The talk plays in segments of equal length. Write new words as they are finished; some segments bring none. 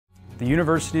The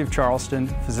University of Charleston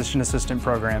Physician Assistant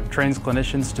Program trains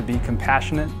clinicians to be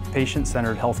compassionate,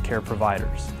 patient-centered healthcare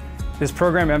providers. This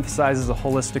program emphasizes a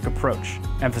holistic approach,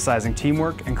 emphasizing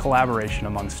teamwork and collaboration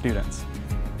among students.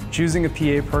 Choosing a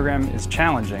PA program is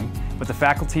challenging, but the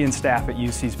faculty and staff at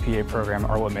UC's PA program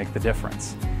are what make the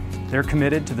difference. They're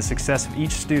committed to the success of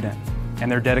each student,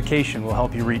 and their dedication will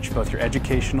help you reach both your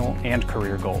educational and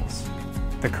career goals.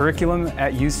 The curriculum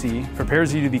at UC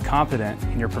prepares you to be competent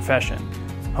in your profession,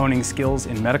 honing skills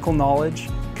in medical knowledge,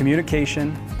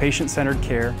 communication, patient-centered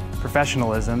care,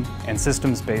 professionalism, and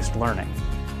systems-based learning.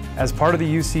 As part of the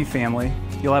UC family,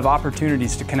 you'll have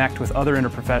opportunities to connect with other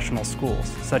interprofessional schools,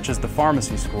 such as the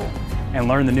pharmacy school, and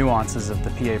learn the nuances of the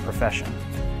PA profession.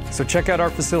 So check out our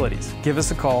facilities, give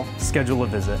us a call, schedule a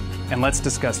visit, and let's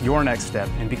discuss your next step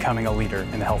in becoming a leader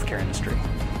in the healthcare industry.